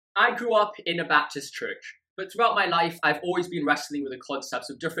I grew up in a Baptist church, but throughout my life, I've always been wrestling with the concepts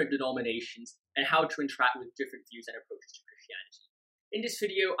of different denominations and how to interact with different views and approaches to Christianity. In this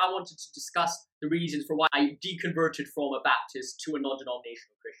video, I wanted to discuss the reasons for why I deconverted from a Baptist to a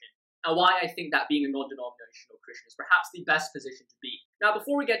non-denominational Christian, and why I think that being a non-denominational Christian is perhaps the best position to be. Now,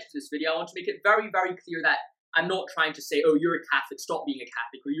 before we get to this video, I want to make it very, very clear that I'm not trying to say, oh, you're a Catholic, stop being a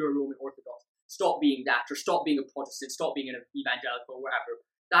Catholic, or you're a Roman Orthodox, stop being that, or stop being a Protestant, stop being an evangelical, or whatever.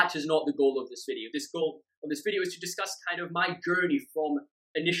 That is not the goal of this video. This goal of this video is to discuss kind of my journey from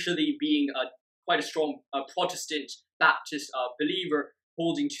initially being quite a strong Protestant Baptist believer,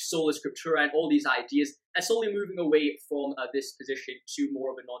 holding to sola scriptura and all these ideas, and slowly moving away from this position to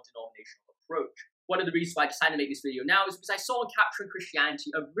more of a non-denominational approach. One of the reasons why I decided to make this video now is because I saw on Capturing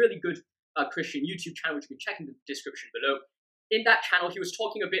Christianity a really good Christian YouTube channel, which you can check in the description below. In that channel, he was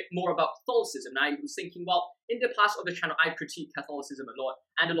talking a bit more about Catholicism, and I was thinking, well, in the past of the channel, I critique Catholicism a lot,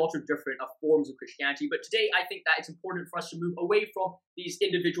 and a lot of different forms of Christianity, but today I think that it's important for us to move away from these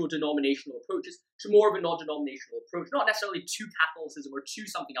individual denominational approaches to more of a non-denominational approach, not necessarily to Catholicism or to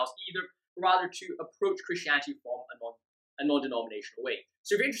something else either, but rather to approach Christianity from a non-denominational way.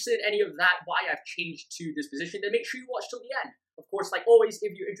 So if you're interested in any of that, why I've changed to this position, then make sure you watch till the end. Of course, like always,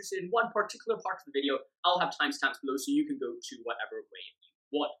 if you're interested in one particular part of the video, I'll have timestamps below so you can go to whatever way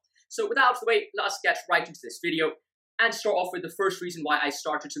you want. So without the way, let's get right into this video and start off with the first reason why I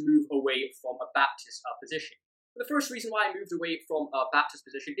started to move away from a Baptist position. The first reason why I moved away from a Baptist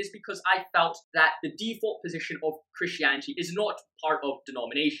position is because I felt that the default position of Christianity is not part of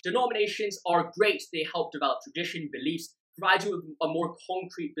denomination. Denominations are great. They help develop tradition, beliefs, provide you with a more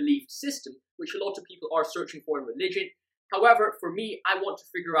concrete belief system, which a lot of people are searching for in religion. However, for me, I want to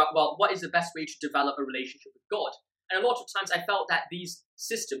figure out, well, what is the best way to develop a relationship with God? And a lot of times I felt that these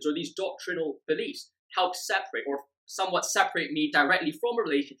systems or these doctrinal beliefs help separate or somewhat separate me directly from a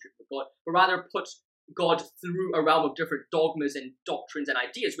relationship with God, but rather put God through a realm of different dogmas and doctrines and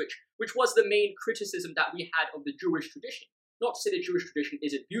ideas, which was the main criticism that we had of the Jewish tradition. Not to say the Jewish tradition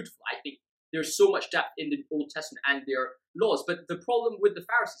isn't beautiful. I think there's so much depth in the Old Testament and their laws, but the problem with the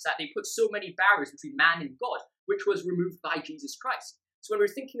Pharisees is that they put so many barriers between man and God, which was removed by Jesus Christ. So when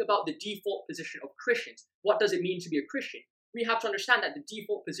we're thinking about the default position of Christians, what does it mean to be a Christian? We have to understand that the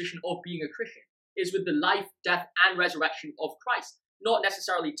default position of being a Christian is with the life, death, and resurrection of Christ, not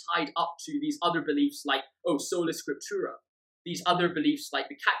necessarily tied up to these other beliefs like, oh, sola scriptura, these other beliefs like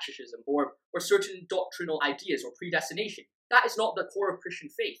the catechism or certain doctrinal ideas or predestination. That is not the core of Christian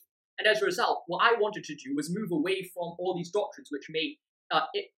faith. And as a result, what I wanted to do was move away from all these doctrines which may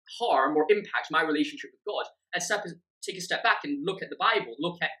harm or impact my relationship with God, and take a step back and look at the Bible,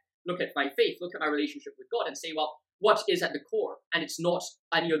 look at my faith, look at my relationship with God, and say, well, what is at the core? And it's not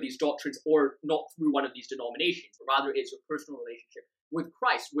any of these doctrines or not through one of these denominations, but rather it's your personal relationship with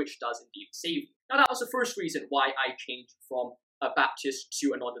Christ, which does indeed save you. Now, that was the first reason why I changed from a Baptist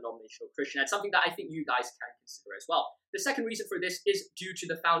to a non-denominational Christian, and something that I think you guys can consider as well. The second reason for this is due to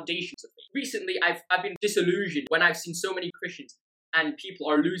the foundations of faith. Recently, I've been disillusioned when I've seen so many Christians and people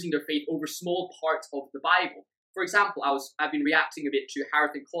are losing their faith over small parts of the Bible. For example, I've been reacting a bit to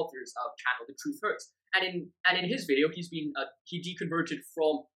Harrison Cotter's channel, The Truth Hurts, and in his video, he deconverted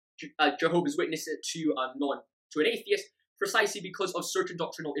from Jehovah's Witness to an atheist precisely because of certain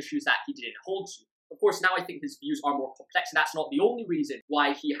doctrinal issues that he didn't hold to. Of course, now I think his views are more complex, and that's not the only reason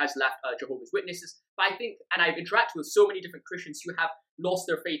why he has left Jehovah's Witnesses. But I think, and I've interacted with so many different Christians who have lost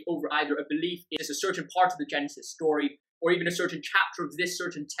their faith over either a belief in a certain part of the Genesis story, or even a certain chapter of this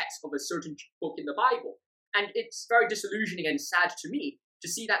certain text of a certain book in the Bible. And it's very disillusioning and sad to me to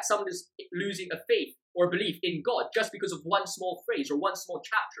see that someone is losing a faith or belief in God just because of one small phrase or one small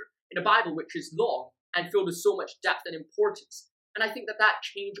chapter in a Bible which is long and filled with so much depth and importance. And I think that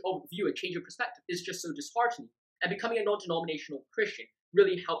change of view, a change of perspective is just so disheartening. And becoming a non-denominational Christian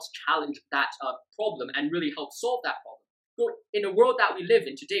really helps challenge that problem and really helps solve that problem. So in a world that we live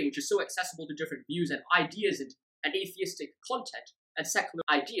in today, which is so accessible to different views and ideas and atheistic content and secular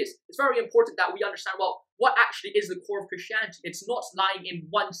ideas, it's very important that we understand, well, what actually is the core of Christianity? It's not lying in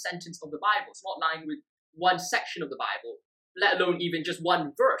one sentence of the Bible. It's not lying with one section of the Bible, let alone even just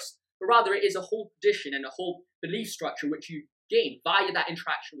one verse. But rather, it is a whole tradition and a whole belief structure which you gain via that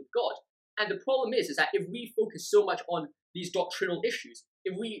interaction with God. And the problem is that if we focus so much on these doctrinal issues,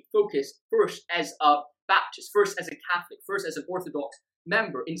 if we focus first as a Baptist, first as a Catholic, first as an Orthodox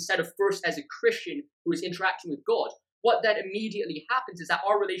member, instead of first as a Christian who is interacting with God, what then immediately happens is that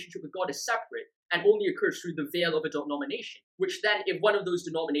our relationship with God is separate and only occurs through the veil of a denomination, which then, if one of those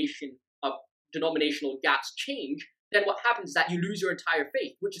denominational gaps change, then what happens is that you lose your entire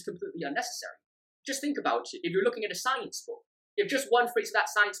faith, which is completely unnecessary. Just think about it. If you're looking at a science book, If just one phrase of that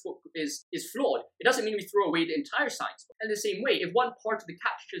science book is flawed, it doesn't mean we throw away the entire science book. And in the same way, if one part of the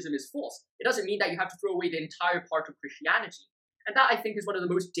catechism is false, it doesn't mean that you have to throw away the entire part of Christianity. And that, I think, is one of the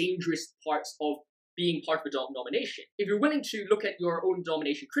most dangerous parts of being part of a denomination. If you're willing to look at your own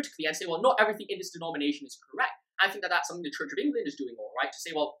denomination critically and say, well, not everything in this denomination is correct, I think that that's something the Church of England is doing all right, to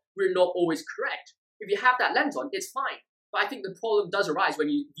say, well, we're not always correct. If you have that lens on, it's fine. But I think the problem does arise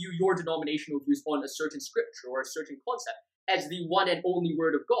when you view your denominational views on a certain scripture or a certain concept as the one and only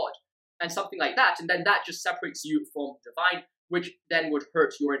word of God, and something like that, and then that just separates you from the divine, which then would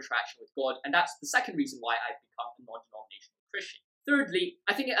hurt your interaction with God, and that's the second reason why I've become a non-denominational Christian. Thirdly,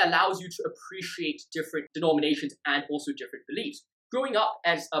 I think it allows you to appreciate different denominations and also different beliefs. Growing up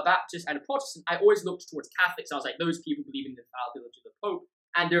as a Baptist and a Protestant, I always looked towards Catholics. I was like, those people believe in the infallibility of the Pope,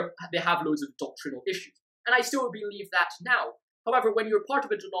 and they have loads of doctrinal issues. And I still believe that now. However, when you're part of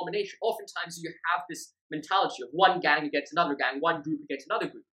a denomination, oftentimes you have this mentality of one gang against another gang, one group against another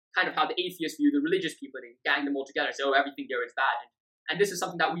group. Kind of how the atheists view the religious people and gang them all together and say, oh, everything there is bad. And this is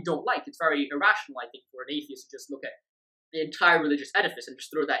something that we don't like. It's very irrational, I think, for an atheist to just look at the entire religious edifice and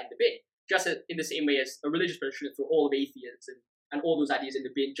just throw that in the bin. Just in the same way as a religious person shouldn't throw all of atheists and all those ideas in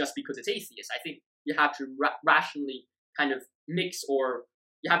the bin just because it's atheist. I think you have to rationally kind of mix, or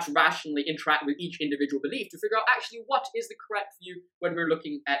you have to rationally interact with each individual belief to figure out actually what is the correct view when we're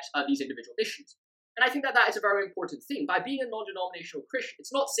looking at these individual issues. And I think that that is a very important thing. By being a non-denominational Christian,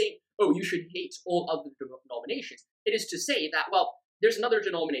 it's not saying, oh, you should hate all other denominations. It is to say that, well, there's another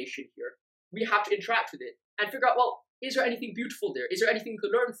denomination here. We have to interact with it and figure out, well, is there anything beautiful there? Is there anything we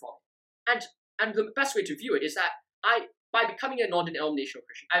could learn from it? And the best way to view it is that by becoming a non-denominational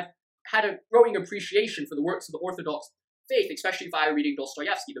Christian, I've had a growing appreciation for the works of the Orthodox faith, especially via reading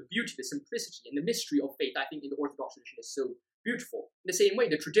Dostoevsky. The beauty, the simplicity, and the mystery of faith, I think, in the Orthodox tradition is so beautiful. In the same way,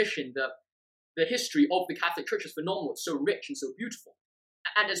 the tradition, the history of the Catholic Church is phenomenal. It's so rich and so beautiful.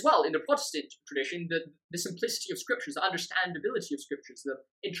 And as well, in the Protestant tradition, the simplicity of scriptures, the understandability of scriptures, the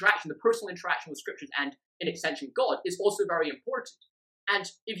interaction, the personal interaction with scriptures, and in extension God, is also very important. And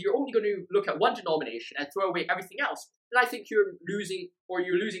if you're only going to look at one denomination and throw away everything else, then I think you're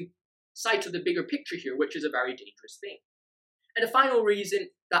losing sight of the bigger picture here, which is a very dangerous thing. And the final reason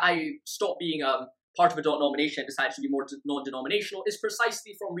that I stopped being part of a denomination and decided to be more non-denominational is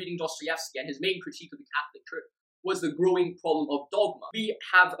precisely from reading Dostoevsky, and his main critique of the Catholic Church was the growing problem of dogma. We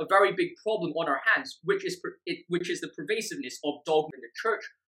have a very big problem on our hands, which is the pervasiveness of dogma in the church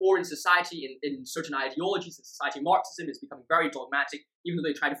or in society, in certain ideologies. In society, Marxism is becoming very dogmatic. Even though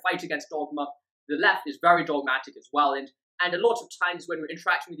they try to fight against dogma, the left is very dogmatic as well. And a lot of times when we're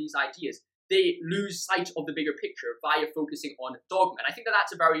interacting with these ideas, they lose sight of the bigger picture via focusing on dogma. And I think that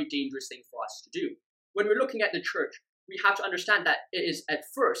that's a very dangerous thing for us to do. When we're looking at the church, we have to understand that it is at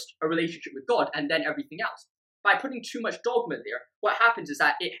first a relationship with God and then everything else. By putting too much dogma there, what happens is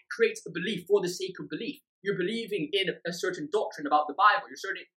that it creates a belief for the sake of belief. You're believing in a certain doctrine about the Bible.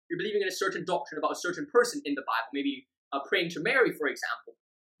 You're believing in a certain doctrine about a certain person in the Bible, maybe praying to Mary, for example.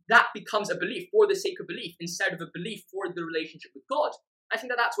 That becomes a belief for the sake of belief instead of a belief for the relationship with God. I think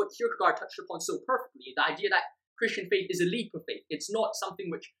that that's what Kierkegaard touched upon so perfectly, the idea that Christian faith is a leap of faith. It's not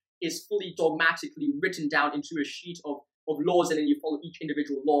something which is fully dogmatically written down into a sheet of laws and then you follow each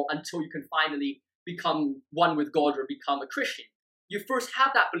individual law until you can finally become one with God or become a Christian. You first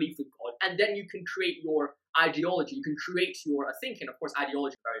have that belief with God, and then you can create your ideology. You can create your thinking. Of course,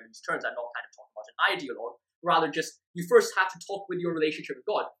 ideology in very loose terms. I'm not kind of talking about an ideologue. Rather, just you first have to talk with your relationship with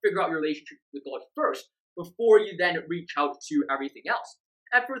God. Figure out your relationship with God first before you then reach out to everything else.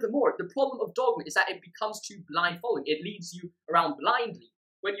 And furthermore, the problem of dogma is that it becomes too blind following. It leads you around blindly.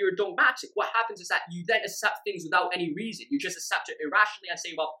 When you're dogmatic, what happens is that you then accept things without any reason. You just accept it irrationally and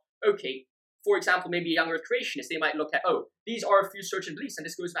say, well, okay, for example, maybe a young earth creationist, they might look at, oh, these are a few certain beliefs, and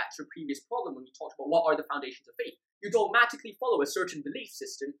this goes back to a previous problem when we talked about what are the foundations of faith. You dogmatically follow a certain belief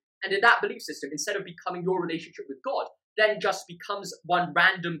system, and in that belief system, instead of becoming your relationship with God, then just becomes one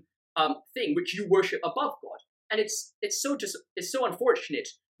random thing which you worship above God. And it's so unfortunate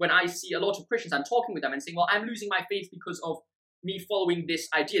when I see a lot of Christians, I'm talking with them and saying, well, I'm losing my faith because of me following this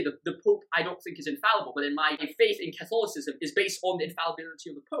idea. The Pope, I don't think, is infallible, but then my faith in Catholicism is based on the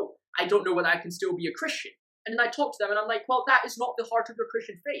infallibility of the Pope. I don't know whether I can still be a Christian. And then I talk to them and I'm like, well, that is not the heart of your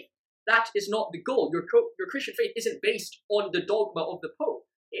Christian faith. That is not the goal. Your Christian faith isn't based on the dogma of the Pope.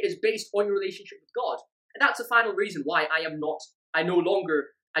 It is based on your relationship with God. And that's the final reason why I no longer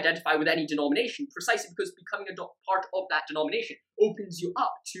identify with any denomination, precisely because becoming a part of that denomination opens you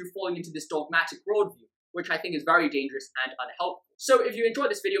up to falling into this dogmatic worldview, which I think is very dangerous and unhelpful. So if you enjoyed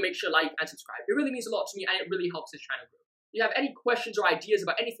this video, make sure to like and subscribe. It really means a lot to me and it really helps this channel grow. If you have any questions or ideas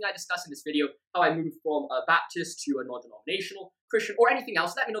about anything I discussed in this video, how I moved from a Baptist to a non-denominational Christian, or anything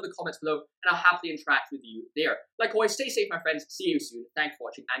else, let me know in the comments below, and I'll happily interact with you there. Like always, stay safe, my friends. See you soon. Thanks for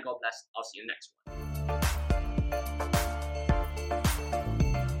watching, and God bless. I'll see you in the next one.